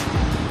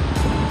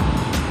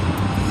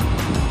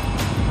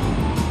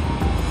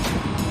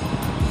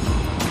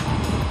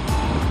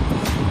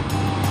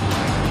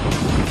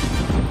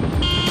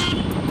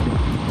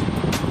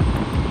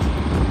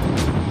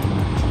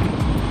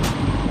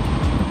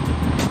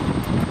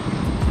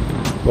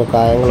 ഇപ്പോൾ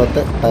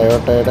കായംകുളത്ത്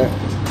ടൊയോട്ടയുടെ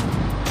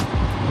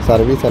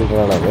സർവീസ്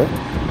സെൻ്ററാണത്.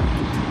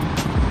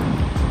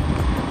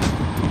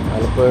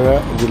 ആലപ്പുഴ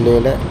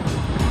ജില്ലയിലെ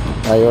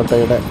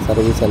ടൊയോട്ടയുടെ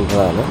സർവീസ്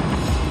സെൻ്ററാണ്.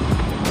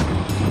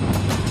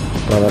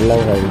 അപ്പോൾ അതെല്ലാം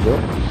കഴിഞ്ഞു.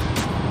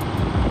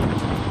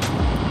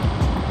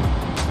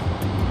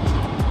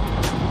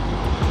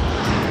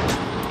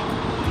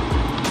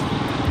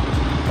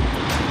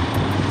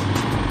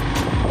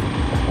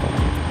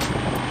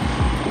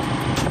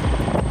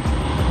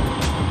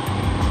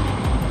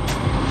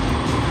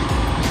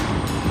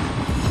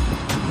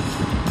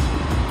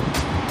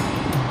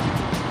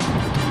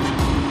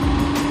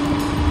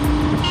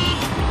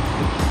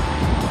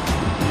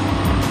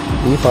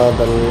 ഈ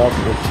ഭാഗത്തെല്ലാം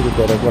ഇച്ചിരി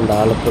തിരക്കുണ്ട്.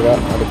 ആലപ്പുഴ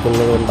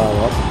അടുക്കുന്നത്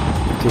കൊണ്ടാവാം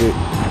ഇച്ചിരി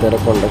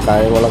തിരക്കുണ്ട്.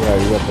 കായംകുളം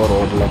കഴിഞ്ഞപ്പോൾ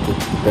റോഡിലൊക്കെ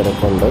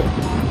തിരക്കുണ്ട്.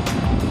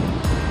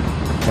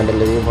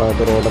 കണ്ടില്ലേ, ഈ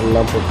ഭാഗത്ത്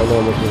റോഡെല്ലാം പൊട്ടല്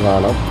നമുക്ക്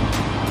കാണാം.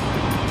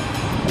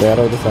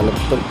 വേറെ ഒരു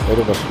സ്ഥലത്തും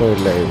ഒരു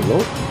പ്രശ്നമില്ലായിരുന്നു.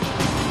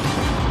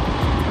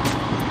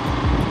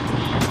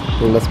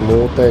 നല്ല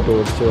സ്മൂത്തായിട്ട്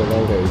ഓടിച്ച്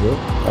വരാൻ കഴിഞ്ഞു.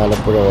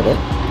 ആലപ്പുഴ വരെ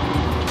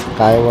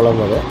കായംകുളം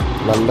വരെ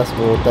നല്ല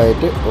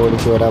സ്മൂത്തായിട്ട്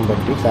ഓടിച്ച് വരാൻ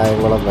പറ്റി.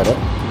 കായംകുളം വരെ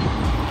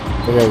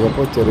ഇത്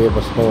കഴിഞ്ഞപ്പോൾ ചെറിയ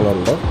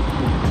പ്രശ്നങ്ങളുണ്ട്.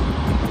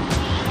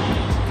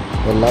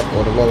 എല്ലാം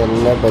ഉടനെ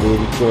തന്നെ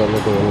പരിഹരിക്കുമെന്ന്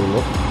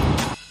തോന്നുന്നു.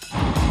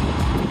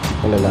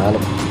 അല്ല,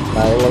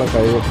 കായംകുളം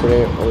കഴിഞ്ഞപ്പോഴേ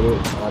ഒരു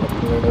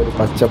ആലപ്പുഴയുടെ ഒരു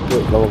പച്ചപ്പ്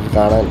നമുക്ക്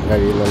കാണാൻ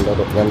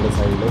കഴിയുന്നുണ്ട്. രണ്ട്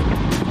സൈഡും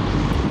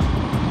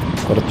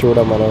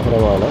കുറച്ചുകൂടെ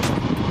മനോഹരമാണ്.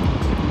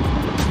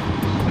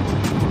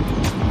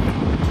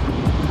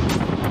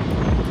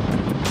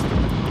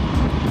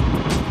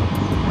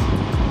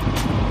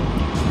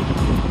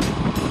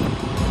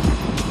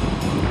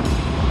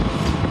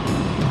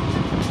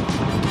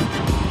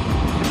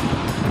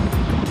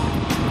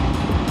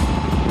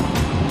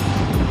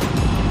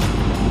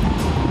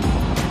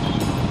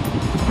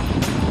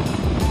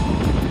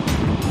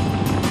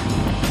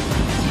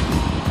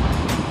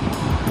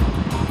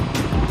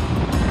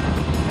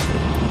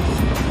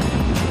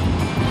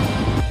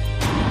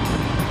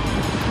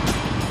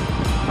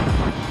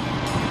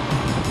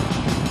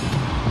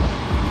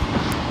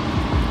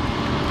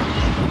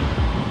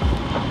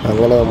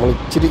 അങ്ങനെ നമ്മൾ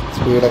ഇച്ചിരി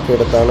സ്പീഡൊക്കെ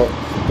എടുത്താണ്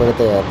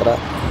ഇപ്പോഴത്തെ യാത്ര.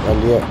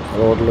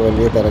 റോഡിൽ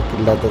വലിയ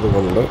തിരക്കില്ലാത്തത്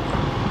കൊണ്ട്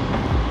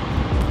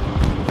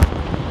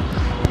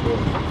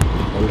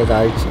എൻ്റെ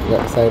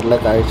സൈഡിലെ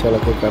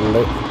കാഴ്ചകളൊക്കെ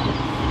കണ്ട്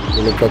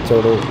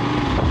തുണിക്കച്ചവടവും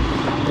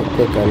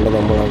ഒക്കെ കണ്ട്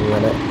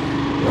നമ്മളങ്ങനെ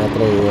യാത്ര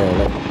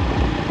ചെയ്യുകയാണ്.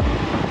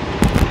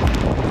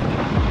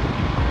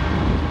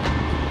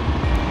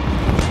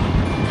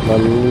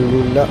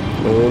 നല്ല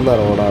നീണ്ട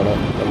റോഡാണ്.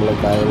 നമ്മൾ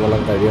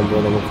കായംകുളം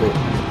കഴിയുമ്പോൾ നമുക്ക്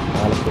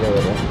ആലപ്പുഴ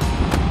വരെ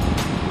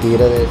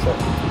തീരദേശം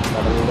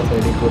കടലിൻ്റെ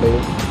സൈഡിൽ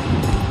കൂടെയും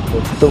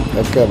ഒട്ടും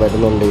ഒക്കെ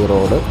വരുന്നുണ്ട് ഈ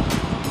റോഡ്.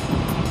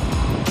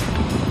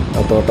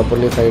 ആ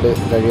തോട്ടപ്പള്ളി സൈഡ്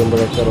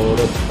കഴിയുമ്പോഴൊക്കെ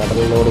റോഡ്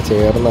കടലിനോട്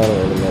ചേർന്നാണ്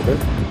വരുന്നത്.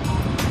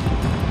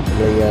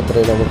 നമ്മൾ ഈ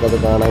യാത്രയിൽ നമുക്കത്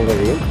കാണാൻ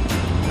കഴിയും.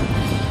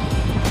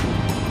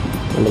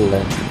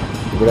 ഉണ്ടല്ലേ,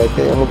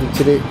 ഇവിടെയൊക്കെ നമുക്ക്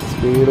ഇച്ചിരി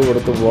സ്പീഡ്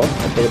കൊടുത്ത് പോവാം.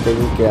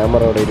 അപ്പോഴത്തേക്കും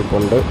ക്യാമറ അവിടെ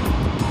ഇരിപ്പുണ്ട്.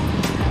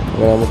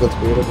 അങ്ങനെ നമുക്ക്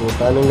സ്പീഡ്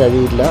കൂട്ടാനും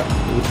കഴിയില്ല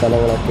ഈ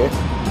സ്ഥലങ്ങളൊക്കെ.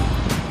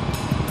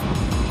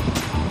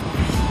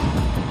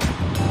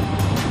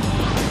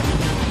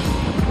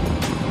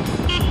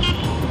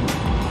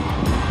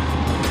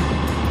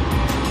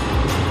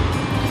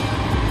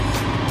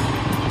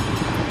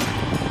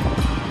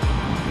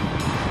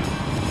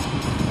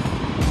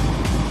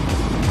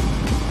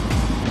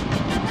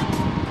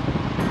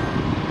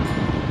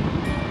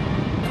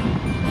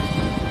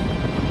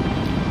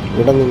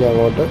 ഇവിടെ നിന്ന്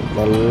അങ്ങോട്ട്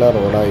നല്ല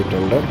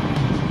റോഡായിട്ടുണ്ട്.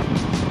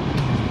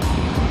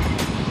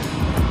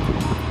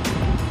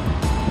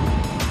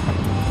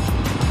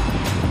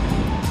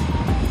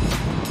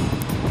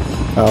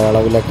 ആ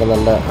വളവിലൊക്കെ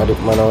നല്ല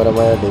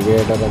മനോഹരമായ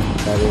ഡിവൈഡറും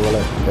കാര്യങ്ങൾ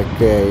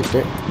ഒക്കെ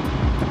ആയിട്ട്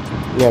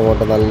ഇനി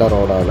അങ്ങോട്ട് നല്ല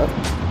റോഡാണ്.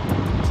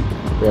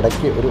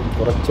 ഇടയ്ക്ക്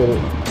കുറച്ചൊരു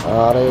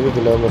 6-7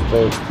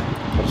 കിലോമീറ്റർ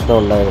പ്രശ്നം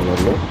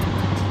ഉണ്ടായിരുന്നുള്ളൂ.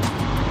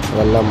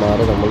 അതെല്ലാം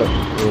മാറി നമ്മൾ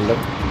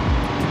വീണ്ടും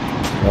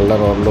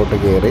നല്ല റോഡിലോട്ട്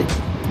കയറി.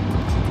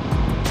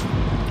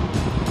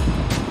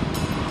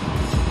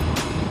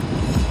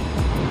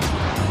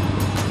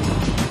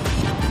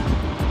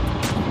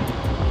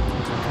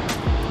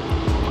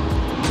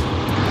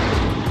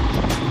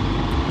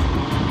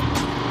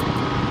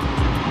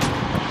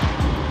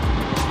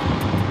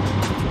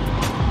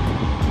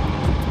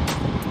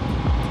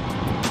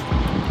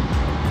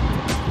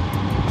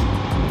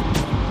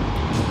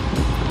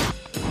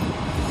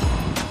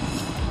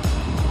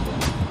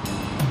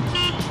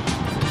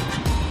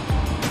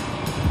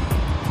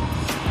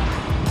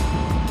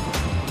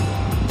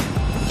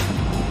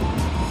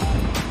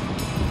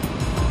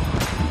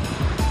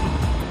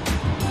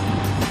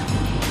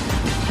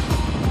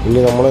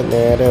 ഇനി നമ്മൾ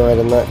നേരെ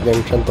വരുന്ന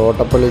ജംഗ്ഷൻ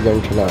തോട്ടപ്പള്ളി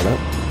ജംഗ്ഷനാണ്.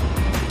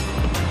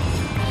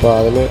 അപ്പോൾ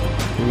അതിന്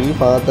ഈ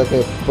ഭാഗത്തൊക്കെ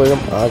എപ്പോഴും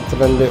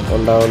ആക്സിഡൻറ്റ്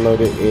ഉണ്ടാകുന്ന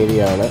ഒരു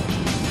ഏരിയ ആണ്.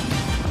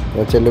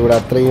 എന്നുവെച്ചാൽ ഇവിടെ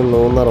അത്രയും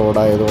നൂന്ന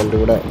റോഡായതുകൊണ്ട്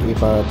ഇവിടെ ഈ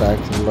ഭാഗത്ത്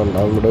ആക്സിഡൻ്റ്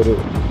ഉണ്ടാകും. ഇവിടെ ഒരു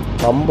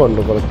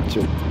പമ്പുണ്ട്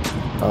കുറച്ചും.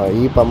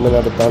 ഈ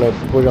പമ്പിനടുത്താണ്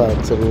എപ്പോഴും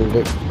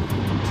ആക്സിഡൻറ്റ്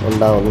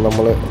ഉണ്ടാകുന്നത്.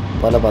 നമ്മൾ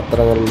പല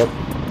പത്രങ്ങളിലും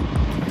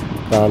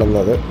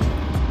കാണുന്നത്.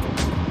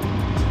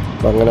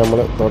 അപ്പം അങ്ങനെ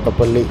നമ്മൾ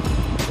തോട്ടപ്പള്ളി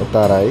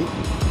എത്താറായി.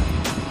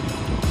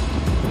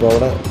 അപ്പോൾ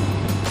അവിടെ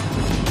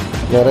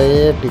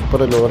നിറയെ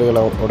ടിപ്പർ ലോറികൾ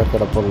അവിടെ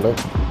കിടപ്പുണ്ട്.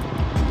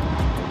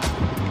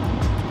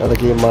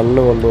 അതൊക്കെ ഈ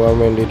മണ്ണ് കൊണ്ടുപോകാൻ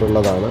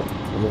വേണ്ടിയിട്ടുള്ളതാണ്.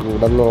 നമുക്ക്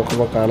ഇവിടെ നിന്ന്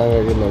നോക്കുമ്പോൾ കാണാൻ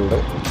കഴിയുന്നുണ്ട്.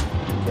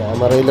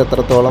 ക്യാമറയിൽ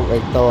എത്രത്തോളം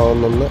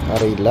വ്യക്തമാവുന്നെന്ന്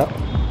അറിയില്ല.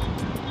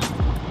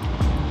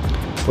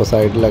 ഇപ്പോൾ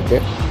സൈഡിലൊക്കെ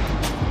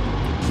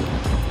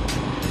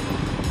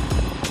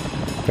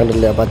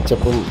കണ്ടില്ല,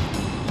 പച്ചപ്പും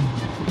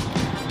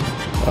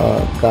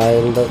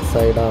കായലിൻ്റെ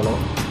സൈഡാണ്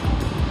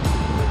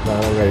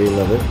കാണാൻ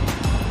കഴിയുന്നത്.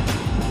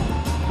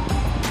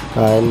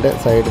 കായലിൻ്റെ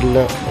സൈഡിൽ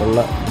ഉള്ള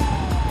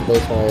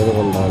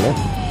പ്രദേശമായതുകൊണ്ടാണ്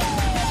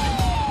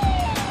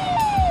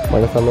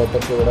മഴ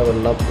സമയത്തൊക്കെ ഇവിടെ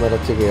വെള്ളം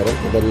നിറച്ച് കയറും.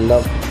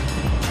 ഇതെല്ലാം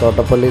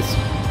തോട്ടപ്പള്ളി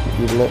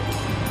ഇന്ന്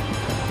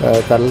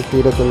കടൽ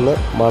തീരത്തുനിന്ന്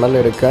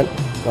മണലെടുക്കാൻ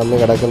വന്ന്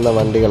കിടക്കുന്ന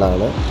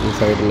വണ്ടികളാണ് ഈ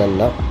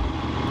സൈഡിലെല്ലാം.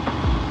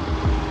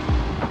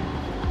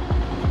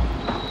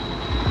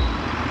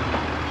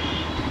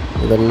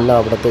 ഇതെല്ലാം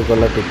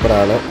അവിടത്തേക്കുള്ള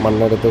ടിപ്പറാണ്,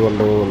 മണ്ണെടുത്ത്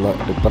കൊണ്ടുപോകുന്ന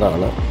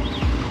ടിപ്പറാണ്.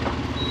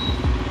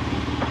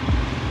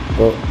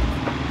 അപ്പോൾ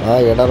ആ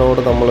ഇട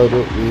റോഡ് നമ്മളൊരു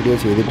വീഡിയോ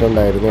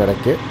ചെയ്തിട്ടുണ്ടായിരുന്നു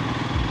ഇടയ്ക്ക്.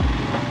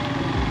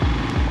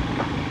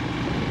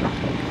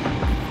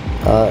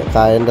 ആ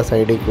കായലിൻ്റെ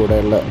സൈഡിൽ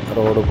കൂടെയുള്ള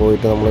റോഡ്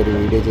പോയിട്ട് നമ്മളൊരു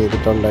വീഡിയോ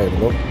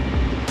ചെയ്തിട്ടുണ്ടായിരുന്നു.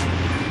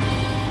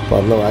 അപ്പോൾ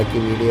അന്ന് ബാക്കി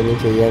വീഡിയോ ഒന്നും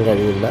ചെയ്യാൻ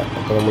കഴിയില്ല.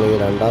 അപ്പോൾ നമ്മൾ ഈ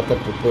രണ്ടാമത്തെ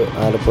ട്രിപ്പ്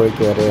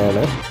ആലപ്പുഴയ്ക്ക്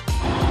വരെയാണ്.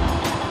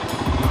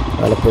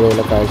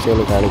 ആലപ്പുഴയിലെ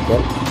കാഴ്ചകൾ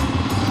കാണിക്കാൻ.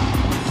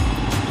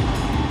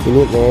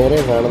 ഇനി നേരെ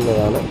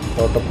കാണുന്നതാണ്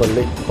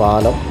തോട്ടപ്പള്ളി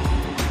പാലം.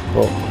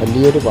 അപ്പോൾ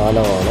വലിയൊരു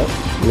പാലമാണ്.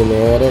 ഇനി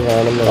നേരെ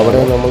കാണുന്നത്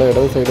അവിടെ നമ്മൾ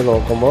ഇടത് സൈഡ്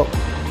നോക്കുമ്പോൾ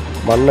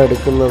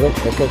മണ്ണെടുക്കുന്നതും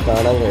ഒക്കെ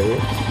കാണാൻ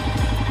കഴിയും.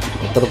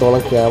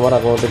 എത്രത്തോളം ക്യാമറ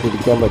അങ്ങോട്ട്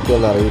തിരിക്കാൻ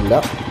പറ്റുമെന്ന് അറിയില്ല.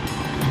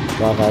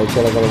 ആ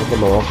കാഴ്ചകളൊക്കെ നമുക്ക്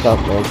നോക്കാം,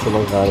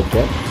 മാക്സിമം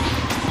കാണിക്കാം.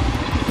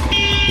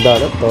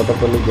 ഇതാണ്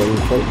തോട്ടപ്പള്ളി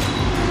ജംഗ്ഷൻ.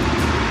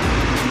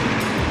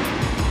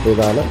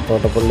 ഇതാണ്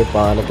തോട്ടപ്പള്ളി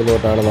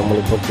പാലത്തിലോട്ടാണ്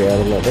നമ്മളിപ്പോൾ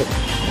കയറുന്നത്.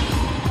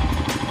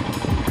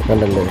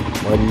 കണ്ടല്ലേ,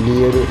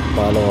 വലിയൊരു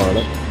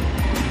പാലമാണ്.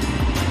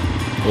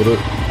 ഒരു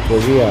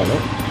കുഴിയാണ്,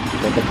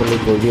 തോട്ടപ്പള്ളി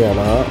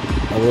കുഴിയാണ്.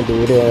 അങ്ങ്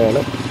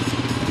ദൂരെയാണ്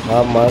ആ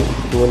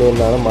കൂനയിൽ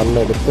നിന്നാണ്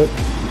മണ്ണെടുത്ത്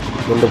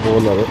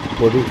കൊണ്ടുപോകുന്നത്.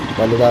 കുഴി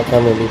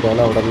വലുതാക്കാൻ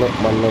വേണ്ടിയിട്ടാണ് അവിടെ നിന്ന്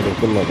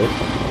മണ്ണെടുക്കുന്നത്.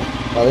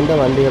 അതിൻ്റെ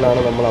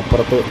വണ്ടികളാണ് നമ്മൾ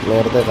അപ്പുറത്ത്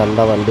നേരത്തെ കണ്ട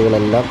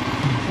വണ്ടികളെല്ലാം.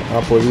 ആ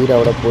പൊഴിയിൽ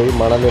അവിടെ പോയി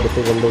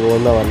മണലെടുത്ത്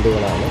കൊണ്ടുപോകുന്ന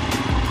വണ്ടികളാണ്.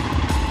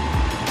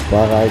 അപ്പോൾ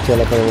ആ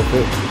കാഴ്ചകളൊക്കെ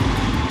നമുക്ക്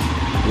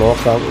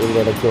നോക്കാം.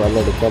 ഇതിൻ്റെ ഇടയ്ക്ക്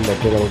വന്നെടുക്കാൻ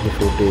പറ്റും, നമുക്ക്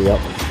ഷൂട്ട്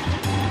ചെയ്യാം.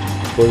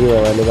 കുഴി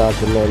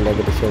വലുതാക്കുന്നതിൻ്റെ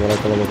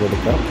ദൃശ്യങ്ങളൊക്കെ നമുക്ക്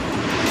എടുക്കാം.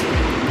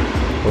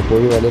 അപ്പോൾ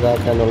കുഴി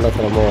വലുതാക്കാനുള്ള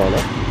ശ്രമമാണ്.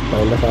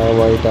 അതിൻ്റെ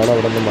ഭാഗമായിട്ടാണ്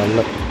അവിടെ നിന്ന്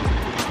മണ്ണ്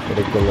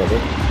എടുക്കുന്നത്.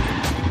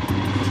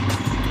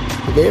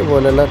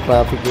 ഇതേപോലെയുള്ള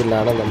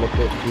ട്രാഫിക്കിലാണ്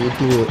നമുക്ക്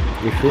ഈറ്റിംഗ്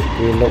ഇഷ്യൂ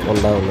വീണ്ടും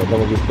ഉണ്ടാകുന്നത്.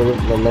 നമുക്കിപ്പോഴും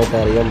നന്നായിട്ട്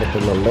അറിയാൻ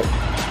പറ്റുന്നുണ്ട്.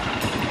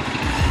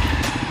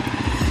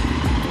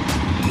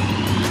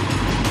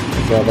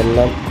 അപ്പോൾ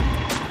അതെല്ലാം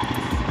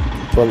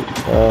ഇപ്പം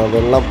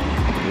വെള്ളം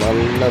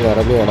നല്ല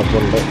നിറഞ്ഞ്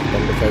കിടപ്പുണ്ട്.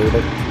 രണ്ട്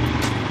സൈഡ്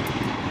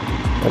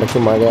ഇടയ്ക്ക്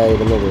മഴ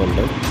ആയിരുന്നത്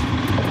കൊണ്ട്.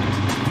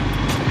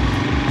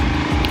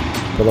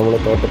 ഇപ്പോൾ നമ്മൾ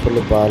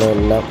തോട്ടപ്പള്ളി പാലം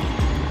എല്ലാം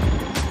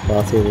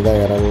പാസ് ചെയ്ത്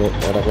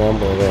ഇറങ്ങാൻ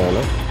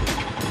പോവുകയാണ്.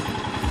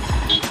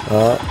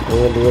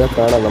 അങ്ങ് ദൂരെ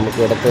കാണാം നമുക്ക്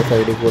ഇടത്തെ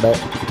സൈഡിൽ കൂടെ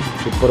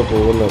ടിപ്പർ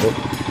പോകുന്നത്.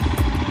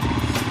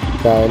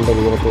 കായലിൻ്റെ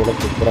തീരത്തൂടെ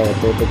ടിപ്പർ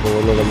അകത്തോട്ട്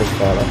പോകുന്നത് നമുക്ക്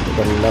കാണാം.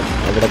 ഇതെല്ലാം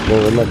അവിടെ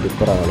പോകുന്ന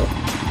ടിപ്പറാണ്.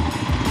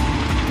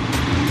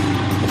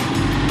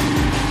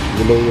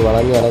 ഇതിൽ ഈ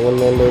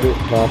വളഞ്ഞിറങ്ങുന്നതിൻ്റെ ഒരു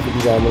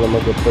ട്രാഫിക് ജാം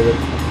നമുക്ക് എപ്പോഴും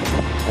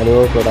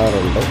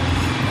അനുഭവപ്പെടാറുണ്ട്.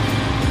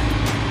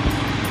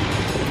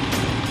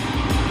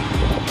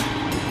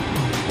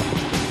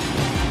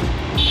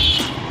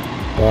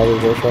 ആ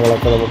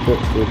വിശേഷങ്ങളൊക്കെ നമുക്ക്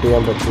ഷൂട്ട്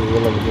ചെയ്യാൻ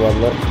പറ്റുമെങ്കിൽ നമുക്ക്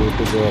വന്ന്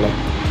ഷൂട്ട് ചെയ്യണം.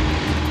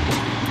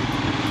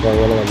 അപ്പോൾ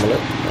അങ്ങനെ നമ്മൾ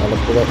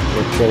ആലപ്പുഴ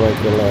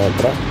ലക്ഷ്യമായിട്ടുള്ള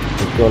യാത്ര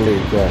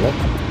എത്തിക്കൊണ്ടിരിക്കുകയാണ്.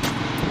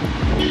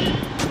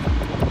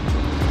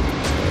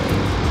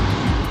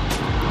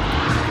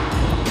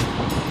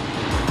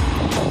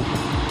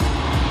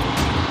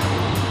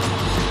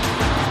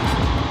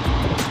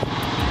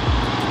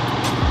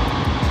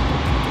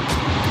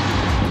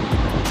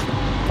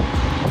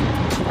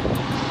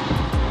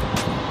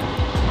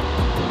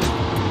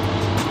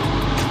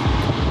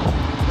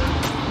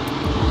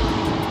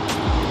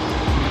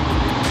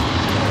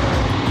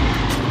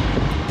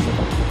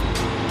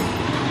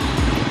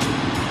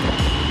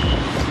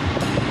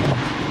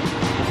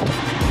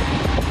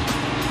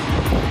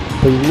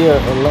 അപ്പോൾ ഇനി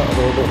ഉള്ള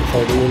റോഡ്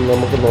സൈഡിൽ നിന്ന്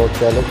നമുക്ക്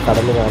നോക്കിയാൽ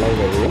കടൽ കാണാൻ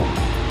കഴിയും.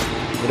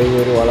 ഇവിടെ ഈ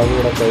ഒരു വളം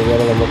കൂടെ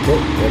കഴിഞ്ഞാൽ നമുക്ക്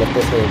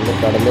ഇടത്തെ സൈഡിൽ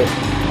കടൽ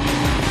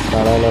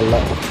കാണാനുള്ള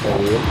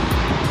കഴിയും.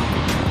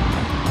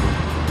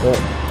 അപ്പോൾ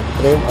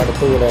ഇത്രയും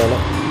അടുത്തുകൂടെയാണ്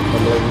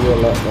നമ്മൾ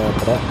ഇനിയുള്ള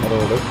യാത്ര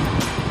റോഡ്.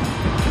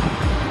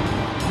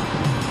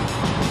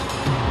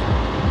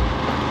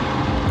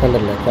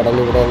 കണ്ടല്ലേ, കടൽ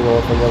ഇവിടെ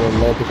നോക്കുമ്പോൾ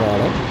നന്നായിട്ട്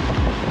കാണാം.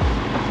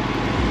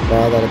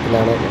 ആ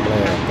തരത്തിലാണ് നമ്മുടെ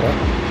യാത്ര.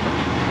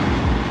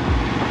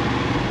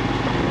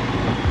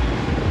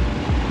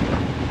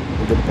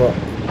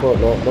 ഇപ്പോൾ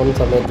ലോക്ക്ഡൗൺ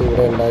സമയത്ത്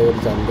ഇവിടെ ഉണ്ടായ ഒരു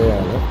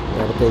ചന്തയാണ്.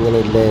 നേരത്തെ ഇങ്ങനെ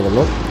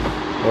ഇല്ലായിരുന്നു.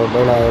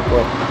 ലോക്ക്ഡൗൺ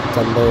ആയപ്പോൾ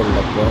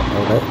ചന്തയുണ്ടപ്പോൾ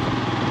അവിടെ.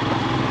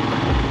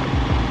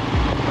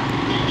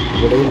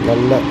 ഇവിടെയും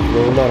നല്ല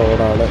നീണ്ട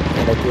റോഡാണ്.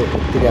 ഇടയ്ക്ക്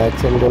ഒത്തിരി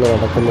ആക്സിഡൻറ്റുകൾ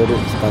നടക്കുന്നൊരു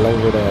സ്ഥലം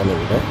കൂടെയാണ്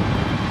ഇവിടെ.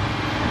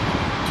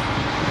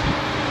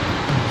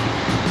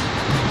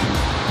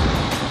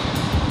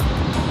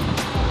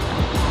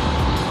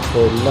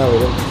 അപ്പോൾ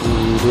എല്ലാവരും ഈ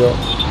വീഡിയോ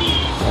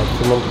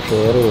മാക്സിമം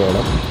ഷെയർ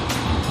ചെയ്യണം.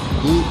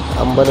 ഈ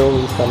അമ്പലവും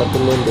ഈ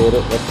സ്ഥലത്തിൻ്റെയും പേര്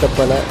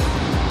ഒറ്റപ്പന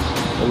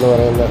എന്ന്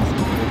പറയുന്ന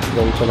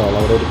ജംഗ്ഷനാണ്.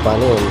 അവിടെ ഒരു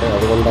പനയുണ്ട്,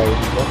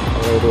 അതുകൊണ്ടായിരിക്കും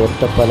അവിടെ ഒരു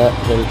ഒറ്റപ്പന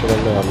ജംഗ്ഷൻ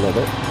എന്ന്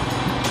വന്നത്.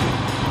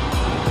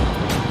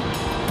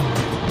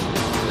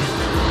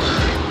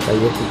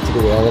 കയ്യൊക്കെ ഇച്ചിരി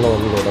വേദന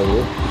വന്ന്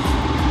തുടങ്ങി.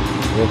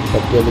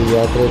 പറ്റിയാൽ ഈ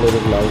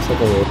യാത്രയിലൊരു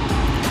ഗ്ലൗസൊക്കെ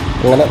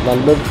അങ്ങനെ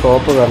നല്ലൊരു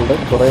ഷോപ്പ് കണ്ട്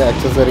കുറേ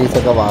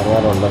അക്സസറീസൊക്കെ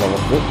വാങ്ങാനുണ്ട്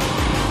നമുക്ക്.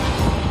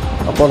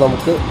 അപ്പോൾ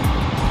നമുക്ക്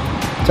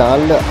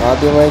ചാനൽ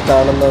ആദ്യമായി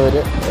കാണുന്നവർ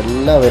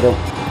എല്ലാവരും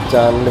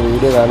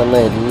വീഡിയോ കാണുന്ന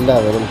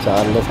എല്ലാവരും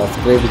ചാനൽ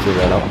സബ്സ്ക്രൈബ്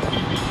ചെയ്യണം.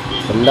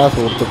 എല്ലാ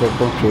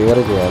സുഹൃത്തുക്കൾക്കും ഷെയർ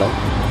ചെയ്യണം.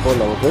 അപ്പോൾ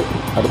നമുക്ക്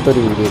അടുത്തൊരു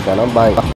വീഡിയോ കാണാം. ബൈ.